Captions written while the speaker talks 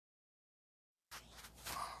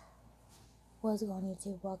What's going on,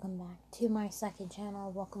 YouTube? Welcome back to my second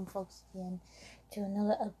channel. Welcome, folks, again to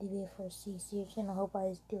another update video for CC channel. Hope I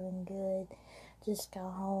was doing good. Just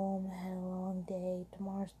got home, had a long day.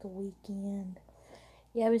 Tomorrow's the weekend.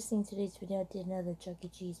 Yeah, I was seeing today's video. I did another Chuck E.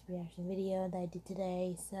 Cheese reaction video that I did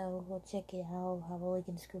today, so go check it out. I'll have a link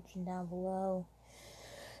in the description down below.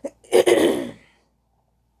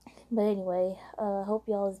 But anyway, hope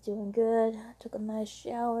y'all is doing good. Took a nice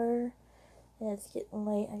shower. Yeah, it's getting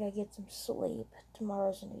late. I gotta get some sleep.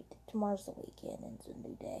 Tomorrow's the weekend and it's a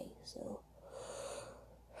new day. So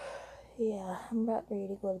yeah, I'm about ready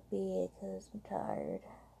to go to bed because I'm tired.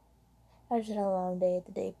 I just had a long day at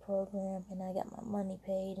the day program and I got my money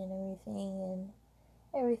paid and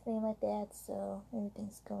everything like that. So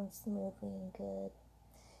everything's going smoothly and good.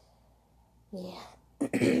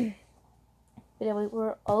 Yeah. But anyway,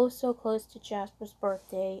 we're oh so close to Jasper's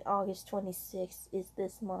birthday. August 26th is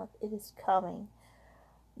this month. It is coming.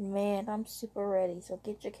 Man, I'm super ready. So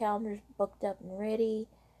get your calendars booked up and ready.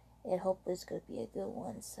 And hopefully it's going to be a good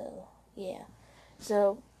one. So, yeah.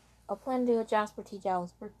 So, I plan to do a Jasper T.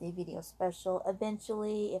 Jones birthday video special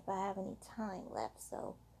eventually if I have any time left.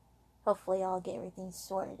 So, hopefully I'll get everything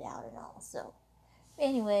sorted out and all. So,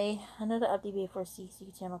 anyway, another update video for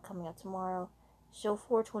CC channel coming up tomorrow. Show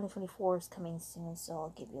 4 2024 is coming soon, so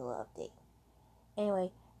I'll give you a little update.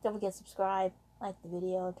 Anyway, don't forget to subscribe, like the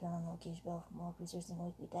video, turn on the notification bell for more research and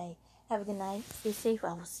weekly day. Have a good night, stay safe,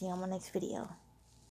 I will see you on my next video.